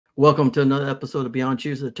Welcome to another episode of Beyond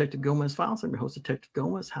Choose the Detective Gomez Files. I'm your host, Detective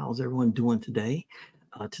Gomez. How's everyone doing today?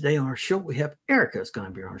 Today on our show, we have Erica is going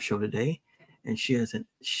to be on our show today, and she has a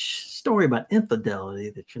story about infidelity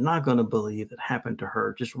that you're not going to believe that happened to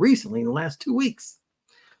her just recently in the last 2 weeks.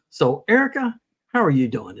 So, Erica, how are you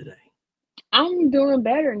doing today? I'm doing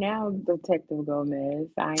better now, Detective Gomez.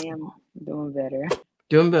 I am doing better.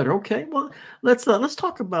 Doing better. Okay. Well, let's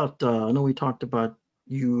talk about. I know we talked about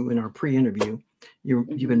you in our pre-interview. You've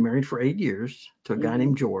been hmm married for 8 years to a guy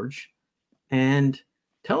named hmm George, and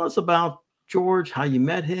tell us about George, how you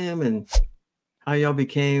met him, and how y'all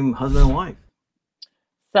became husband and wife.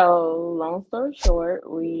 So, long story short,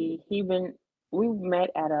 we met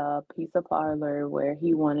at a pizza parlor where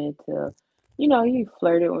he wanted to, he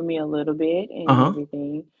flirted with me a little bit Uh and huh.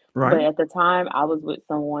 everything. But Right. at the time, I was with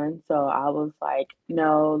someone, so I was like,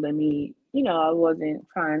 no, I wasn't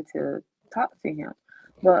trying to talk to him.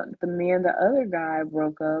 But me and the other guy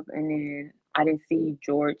broke up, and then I didn't see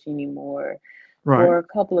George anymore Right. for a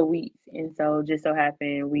couple of weeks. And so just so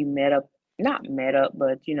happened we met up, not met up,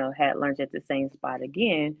 but had lunch at the same spot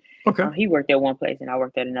again. Okay. He worked at one place and I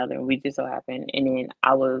worked at another, and we just so happened. And then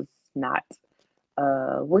I was not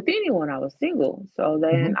with anyone. I was single. So Hmm.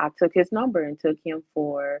 then I took his number and took him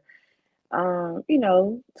for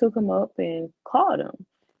took him up and called him.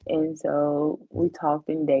 And so we talked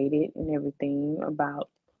and dated and everything. About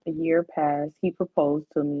a year passed. He proposed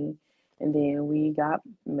to me, and then we got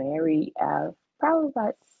married probably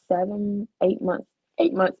about 7, 8 months,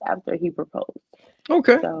 8 months after he proposed.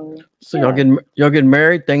 Okay. So So y'all yeah. getting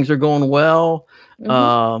married. Things are going well. hmm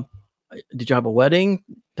Uh, did you have a wedding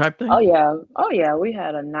type Oh thing? yeah. Oh yeah. We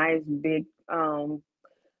had a nice big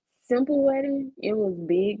simple wedding. It was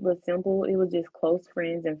big but simple. It was just close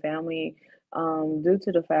friends and family. Due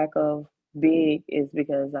to the fact of big is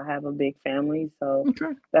because I have a big family, so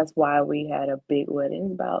Okay. that's why we had a big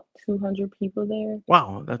wedding. About 200 people there.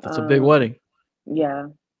 Wow, that's a big Um, wedding. yeah,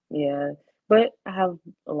 yeah. But I have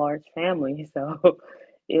a large family, so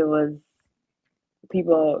it was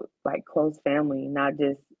people like close family, not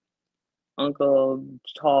just Uncle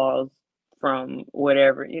Charles from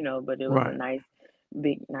whatever, but it was a Right. nice,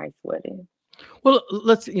 big, nice wedding. Well,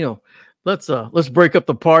 let's break up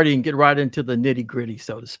the party and get right into the nitty gritty,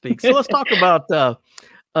 so to speak. So let's talk about uh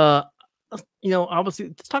obviously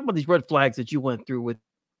let's talk about these red flags that you went through with.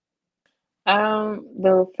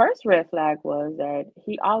 The first red flag was that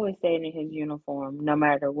he always stayed in his uniform, no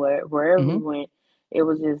matter what, wherever we Hmm. went, it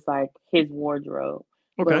was just like his wardrobe.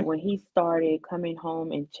 But Okay. when he started coming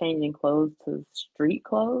home and changing clothes to street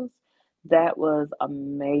clothes, that was a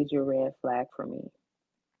major red flag for me.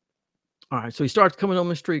 All right. So he starts coming home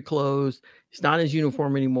in street clothes. He's not in his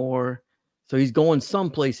uniform anymore. So he's going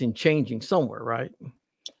someplace and changing somewhere, right?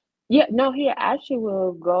 Yeah, no, he actually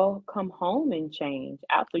will come home and change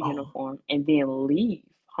out the Oh, uniform and then leave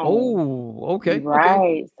home. oh, okay, okay.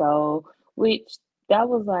 Right. So, which that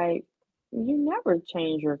was like, you never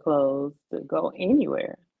change your clothes to go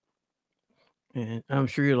anywhere. And I'm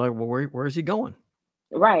sure you're like, well, where is he going?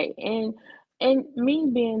 Right. And me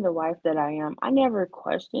being the wife that I am, I never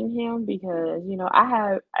questioned him because, I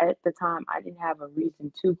had at the time I didn't have a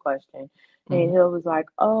reason to question. And Hmm. he was like,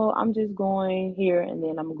 "Oh, I'm just going here and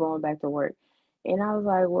then I'm going back to work." And I was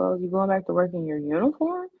like, "Well, you going back to work in your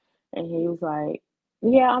uniform?" And he was like,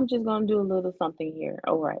 "Yeah, I'm just gonna do a little something here."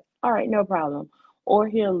 All right. All right, no problem. Or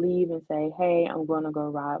he'll leave and say, "Hey, I'm gonna go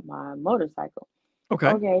ride my motorcycle." Okay,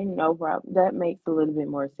 Okay, no problem. That makes a little bit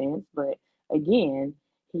more sense, but again,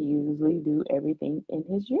 he usually do everything in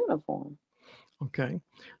his uniform. okay.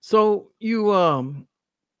 So a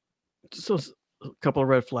couple of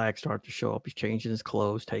red flags start to show up. He's changing his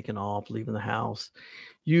clothes, taking off, leaving the house.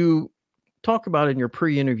 You talk about in your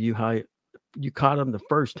pre-interview how you caught him the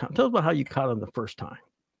first time. Tell us about how you caught him the first time.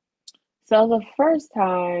 So the first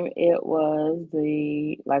time it was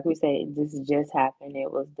like we said, this just happened. It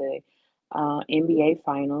was the NBA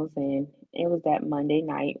finals, and it was that Monday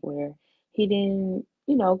night where he didn't,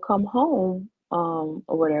 come home, or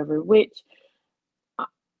whatever, which I,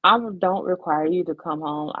 I don't require you to come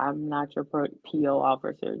home. I'm not your PO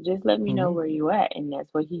officer. Just let me know Hmm. where you at, and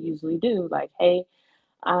that's what he usually do. Like, hey,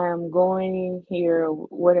 I'm going here,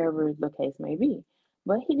 whatever the case may be.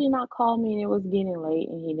 But he did not call me, and it was getting late,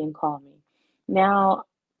 and he didn't call me. Now,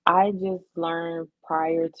 I just learned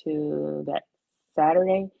prior to that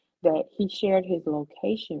Saturday that he shared his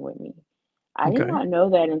location with me. I did Okay. not know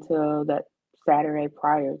that until that Saturday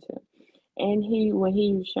prior to. And when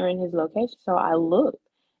he was sharing his location, so I looked,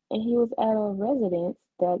 and he was at a residence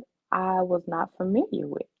that I was not familiar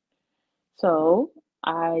with. So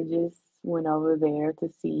I just went over there to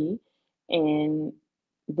see, and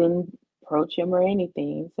then approach him or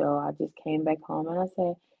anything. So I just came back home and I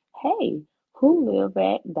said, "Hey, who live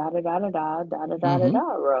at da da da da da da da da da Mm-hmm.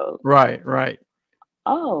 da road?" Right, right.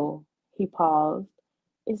 Oh, he paused.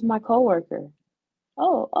 "It's my coworker."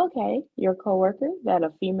 "Oh, okay. Your coworker? That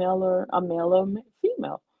a female or a male or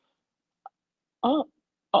female?" "Oh,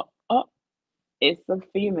 oh, oh, it's a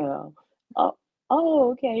female." "Oh,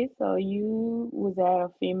 oh, okay. So you was at a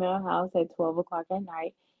female house at 12 o'clock at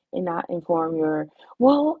night and not inform your—"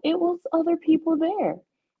 "Well, it was other people there."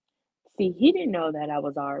 See, he didn't know that I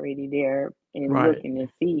was already there and Right. looking to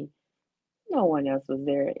see. No one else was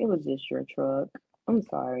there. It was just your truck. I'm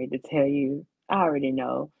sorry to tell you. I already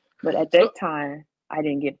know. But at So that time, I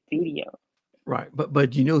didn't get video. right,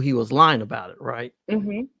 but you knew he was lying about it, right?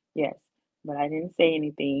 Mm-hmm. Yes. But I didn't say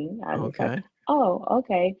anything. I was like, Okay. "Oh,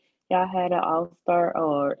 okay. Y'all had an All-Star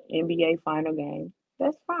or NBA final game.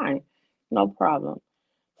 That's fine. No problem."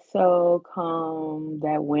 So come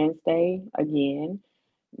that Wednesday again,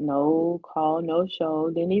 no call, no show.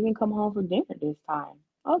 Didn't even come home for dinner this time.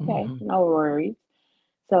 Okay, Mm-hmm. no worries.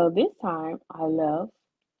 So this time I left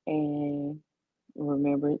and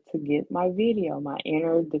remembered to get my video. My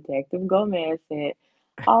inner Detective Gomez said,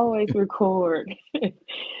 "Always record." I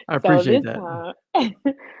So appreciate this that. time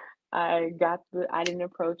I didn't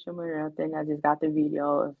approach him or nothing. I just got the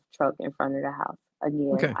video of truck in front of the house.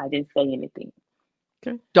 Again, Okay. I didn't say anything.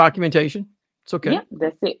 Okay. Documentation. It's okay. Yep,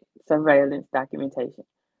 that's it. Surveillance documentation.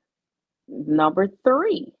 Number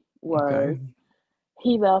three Okay. was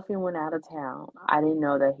he left and went out of town. I didn't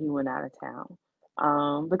know that he went out of town.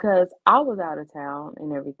 Because I was out of town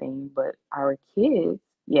and everything, but our kids,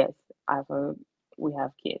 yes, I've heard we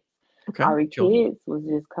have kids. Okay. Our Children. kids was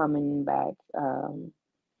just coming back,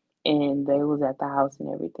 and they was at the house and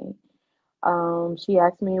everything. She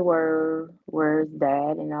asked me where's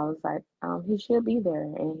dad, and I was like, he should be there.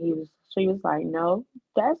 And she was like, "No,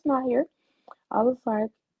 dad's not here." I was like,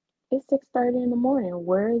 "It's 6:30 in the morning.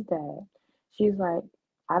 Where is dad?" She's like,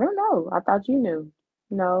 "I don't know. I thought you knew."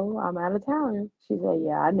 "No, I'm out of town." She said,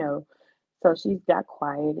 "Yeah, I know." So she got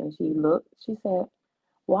quiet and she looked. She said,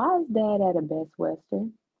 "Why is dad at a Best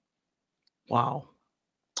Western?" Wow.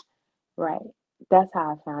 Right. That's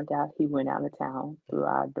how I found out he went out of town through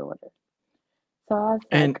our daughter. So I was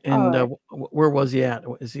like, all And right. where was he at?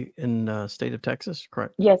 Is he in state of Texas?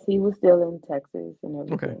 Correct. Yes, he was still in Texas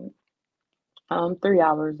and Okay. everything. 3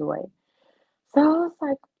 hours away. So I was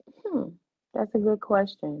like, that's a good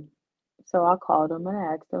question. So I called him and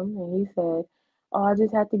asked him, and he said, "Oh, I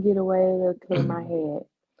just had to get away to clear my head."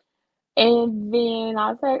 And then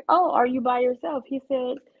I was like, "Oh, are you by yourself?" He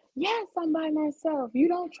said, "Yes, I'm by myself. You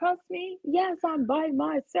don't trust me?" "Yes, I'm by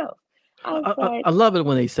myself." I was I like, love it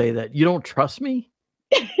when they say that. You don't trust me?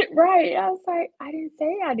 right. I was like, "I didn't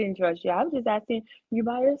say I didn't trust you. I was just asking you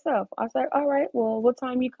by yourself." I was like, "All right, well, what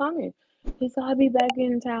time you coming?" He said, "I'll be back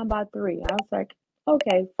in town by 3." I was like,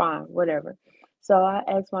 "Okay, fine, whatever." So I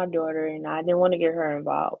asked my daughter, and I didn't want to get her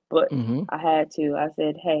involved, but Mm-hmm. I had to. I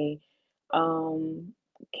said, "Hey, um,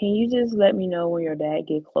 can you just let me know when your dad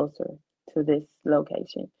get closer to this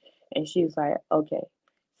location?" And she was like, "Okay."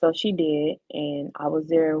 So she did, and I was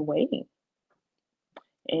there waiting.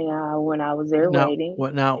 And when I was there Now, waiting,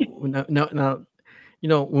 what now? Now,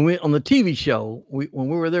 when we on the TV show, when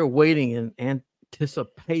we were there waiting in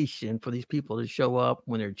anticipation for these people to show up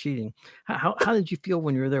when they're cheating, how did you feel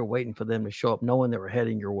when you were there waiting for them to show up, knowing they were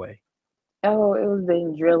heading your way? oh, it was the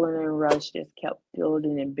adrenaline rush just kept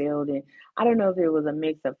building and building. I don't know if it was a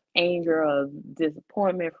mix of anger, of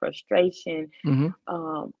disappointment, frustration. Hmm.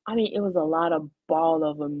 I mean, it was a lot of ball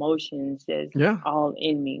of emotions just Yeah. all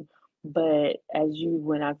in me. But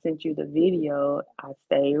when I sent you the video, I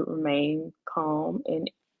stayed, remained calm, and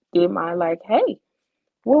did my like, "Hey,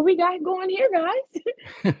 what we got going here,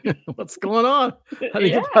 guys?" What's going on? How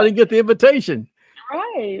Yeah. did you get the invitation?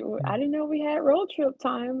 Right. I didn't know we had road trip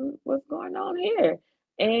time. What's going on here?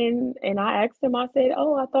 And I asked him, I said,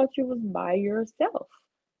 "Oh, I thought you was by yourself.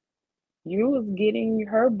 You was getting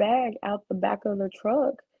her bag out the back of the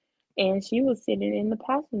truck and she was sitting in the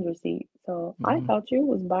passenger seat. So I Mhm. thought you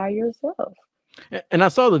was by yourself." And I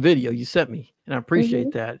saw the video you sent me, and I appreciate Hmm.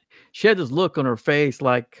 that. She had this look on her face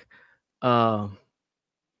like, uh,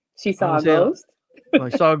 She I saw would a say, ghost.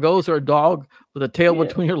 like saw a ghost or a dog with a tail Yeah.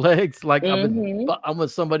 between her legs, like Hmm. I'm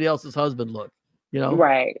with somebody else's husband look, you know?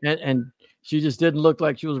 Right. And she just didn't look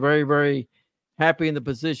like she was very, very happy in the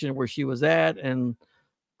position where she was at, and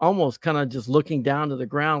almost kind of just looking down to the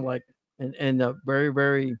ground, like in a very,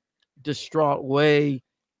 very distraught way,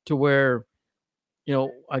 to where,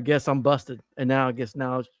 I guess I'm busted. And now I guess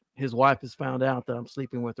now his wife has found out that I'm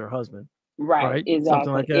sleeping with her husband, Right. right? Something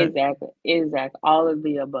Exactly. like that. Exactly. Exactly. All of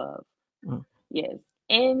the above. Uh, Yes.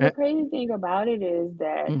 And the Eh, crazy thing about it is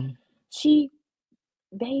that mhm. she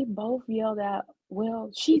they both yelled out,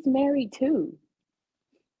 "Well, she's married too."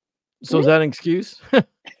 So is that an excuse?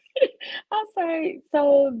 I'm sorry,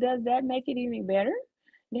 so does that make it any better?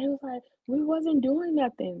 They was like, "We wasn't doing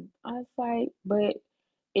nothing." I was like, "But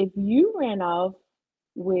if you ran off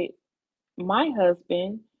with my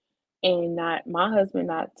husband and not my husband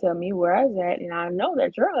not tell me where I was at, and I know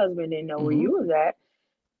that your husband didn't know where Mhm. you was at,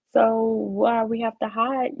 so why we have to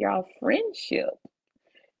hide y'all friendship?"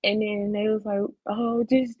 And then they was like, "Oh,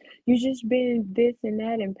 just you just been this and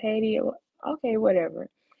that and petty." Okay, whatever.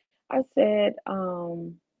 I said,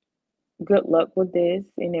 good luck with this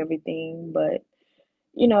and everything, but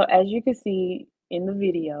as you can see in the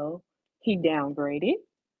video, he downgraded,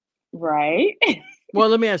 right? Well,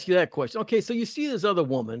 let me ask you that question. Okay, so you see this other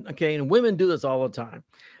woman, okay, and women do this all the time.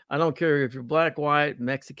 I don't care if you're black, white,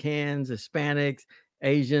 Mexicans, Hispanics,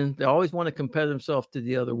 Asian, they always want to compare themselves to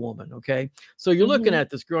the other woman, okay? So you're looking Hmm. at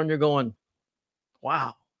this girl and you're going,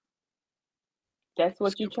 wow. That's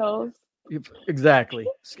what you chose. Exactly.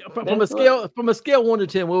 From a That's what scale 1 to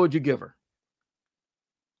 10, what would you give her?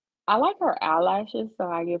 I like her eyelashes, so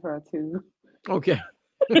I give her a two. Okay.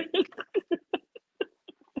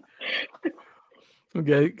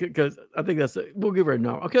 Okay, because I think we'll give her a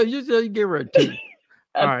no. Okay, you give her a 2.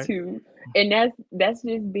 All A right. two. And that's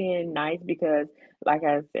just being nice because like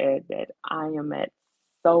I said, that I am at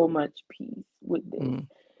so much peace with this. Mm,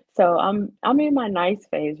 So I'm in my nice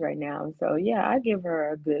phase right now. So yeah, I give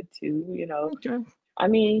her a good two. okay. I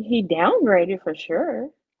mean, he downgraded for sure.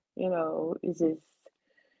 It's just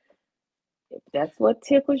if that's what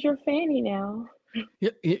tickles your fanny now.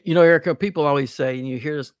 Erica, people always say, and you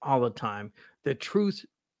hear this all the time, the truth,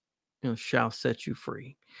 shall set you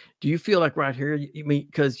free. Do you feel like right here, you mean,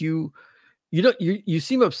 because you don't you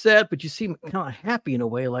seem upset, but you seem kind of happy in a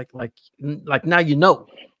way, like now you know?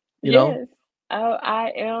 Yes.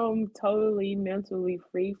 I am totally mentally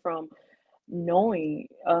free from knowing,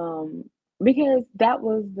 because that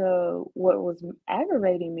was the what was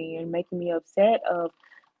aggravating me and making me upset of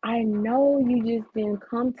I know you just didn't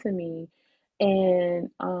come to me and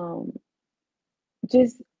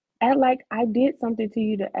just act like I did something to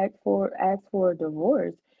you to ask for a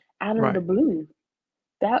divorce out of the Right. blue.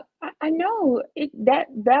 That I know that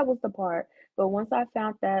was the part, but once I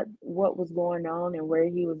found that what was going on and where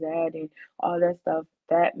he was at and all that stuff,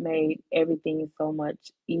 that made everything so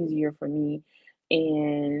much easier for me,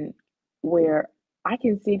 and where I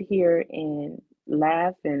can sit here and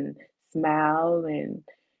laugh and smile and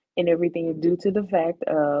everything due to the fact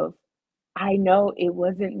of I know it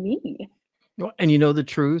wasn't me. Well, and you know the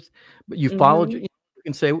truth, but you followed Mhm. your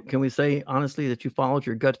can we say honestly that you followed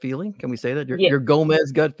your gut feeling? Can we say that? Your Yeah, your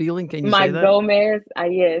Gomez gut feeling? Can you my say that? Gomez,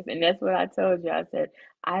 yes, and that's what I told you. I said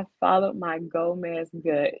I followed my Gomez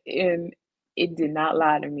gut, and it did not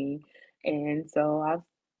lie to me. And so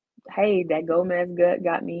hey, that Gomez gut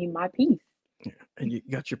got me my peace. And you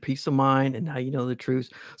got your peace of mind, and now you know the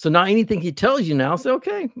truth. So now anything he tells you now, say,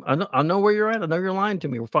 okay, I know where you're at. I know you're lying to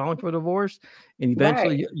me. We're filing for divorce, and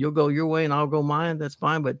eventually Right, you'll go your way and I'll go mine. That's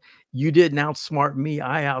fine. But you didn't outsmart me.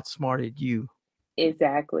 I outsmarted you.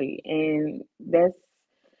 exactly, and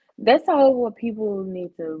that's all what people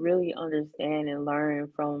need to really understand and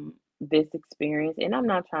learn from this experience. And I'm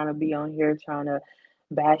not trying to be on here trying to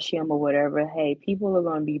bash him or whatever. Hey, people are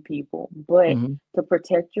going to be people, but Mhm. to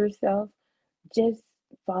protect yourself, just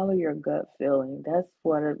follow your gut feeling. That's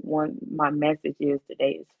what one my message is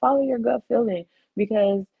today is follow your gut feeling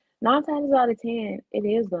because 9 times out of 10, it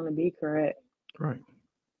is going to be correct. Right.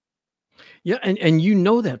 Yeah, and you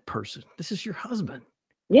know that person. This is your husband.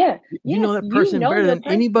 Yeah. You Yes. know that You person know better your than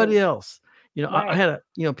person. anybody else. I Right.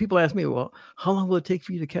 had people ask me, well, how long will it take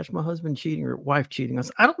for you to catch my husband cheating or wife cheating? I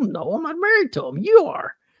said, I don't know. I'm not married to him. You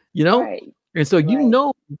are, you know? Right. And so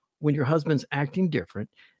Right. when your husband's acting different.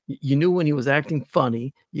 You knew when he was acting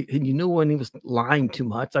funny. You knew when he was lying too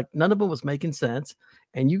much. Like none of it was making sense.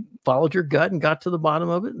 And you followed your gut and got to the bottom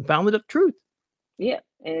of it and found the truth. Yeah.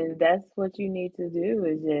 And that's what you need to do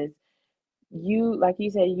is just like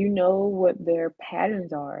you said, you know what their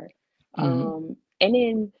patterns are. Hmm. And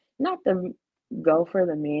then not to go for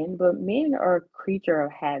the men, but men are a creature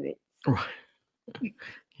of habit. Right.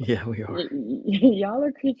 Yeah, we are. Y'all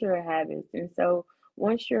are creature of habits, and so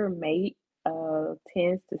once your mate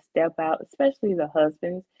tends to step out, especially the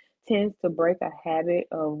husbands, tends to break a habit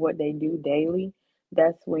of what they do daily,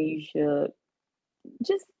 that's when you should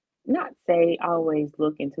just not say always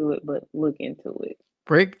look into it, but look into it.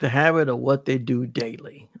 Break the habit of what they do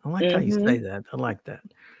daily. I like how you say Mm-hmm. that. I like that.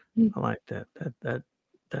 I like that.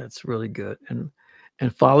 That's really good. And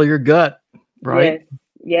follow your gut, right? Yes,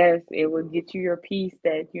 Yes, it will get you your peace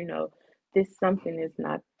that, this something is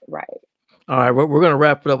not right. All right, we're going to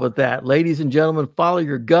wrap it up with that. Ladies and gentlemen, follow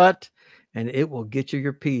your gut and it will get you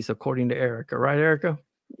your peace, according to Erica. Right, Erica?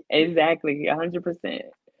 Exactly, 100%.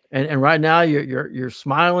 And right now you're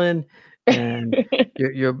smiling and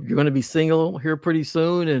you're going to be single here pretty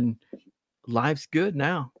soon and life's good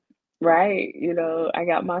now. Right. I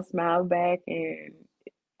got my smile back and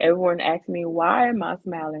everyone asked me, why am I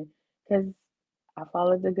smiling? Because I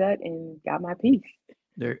followed the gut and got my peace.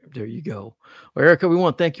 There you go. Well, Erica, we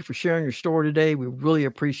want to thank you for sharing your story today. We really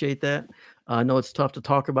appreciate that. I know it's tough to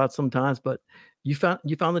talk about sometimes, but you found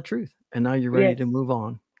the truth and now you're ready Yes. to move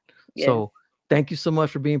on. Yes. So thank you so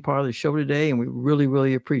much for being part of the show today. And we really,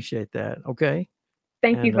 really appreciate that. Okay.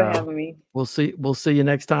 Thank you for having me. We'll see you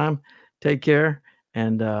next time. Take care.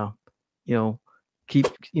 And,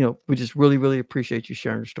 we just really, really appreciate you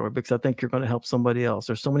sharing your story because I think you're going to help somebody else.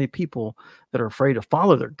 There's so many people that are afraid to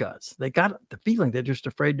follow their guts. They got the feeling they're just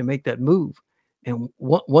afraid to make that move. And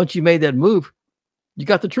once you made that move, you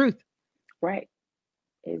got the truth. Right.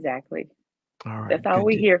 Exactly. All right. That's all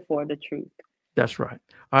we're here for, the truth. That's right.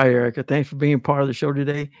 All right, Erica, thanks for being part of the show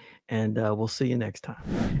today. And we'll see you next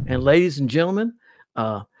time. And ladies and gentlemen,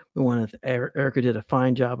 we want to Erica did a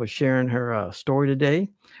fine job of sharing her story today.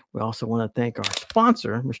 We also want to thank our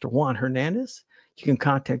sponsor, Mr. Juan Hernandez. You can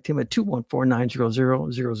contact him at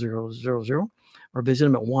 214-900-0000 or visit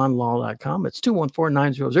him at juanlaw.com. It's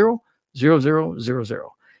 214-900-0000.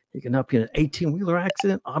 He can help you in an 18-wheeler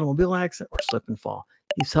accident, automobile accident, or slip and fall.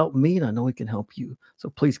 He's helped me, and I know he can help you. So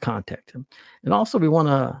please contact him. And also, we want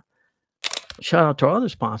to shout out to our other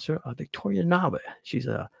sponsor, Victoria Nava. She's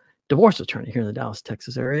a divorce attorney here in the Dallas,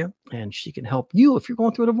 Texas area, and she can help you if you're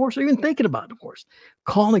going through a divorce or even thinking about divorce.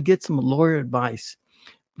 Call and get some lawyer advice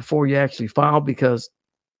before you actually file, because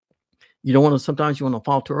you don't want to, sometimes you want to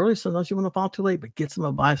file too early, sometimes you want to file too late, but get some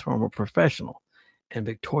advice from a professional. And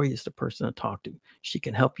Victoria is the person to talk to. She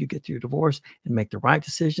can help you get through your divorce and make the right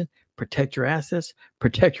decision, protect your assets,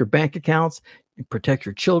 protect your bank accounts, and protect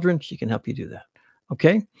your children. She can help you do that.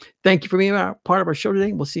 Okay. Thank you for being part of our show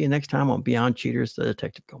today. We'll see you next time on Beyond Cheaters, the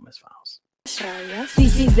Detective Gomez Files.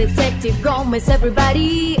 This is Detective Gomez,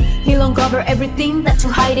 everybody. He'll uncover everything that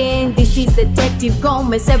you're hiding. This is Detective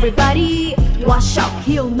Gomez, everybody. Watch out,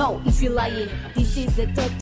 he'll know if you're lying. This is Detective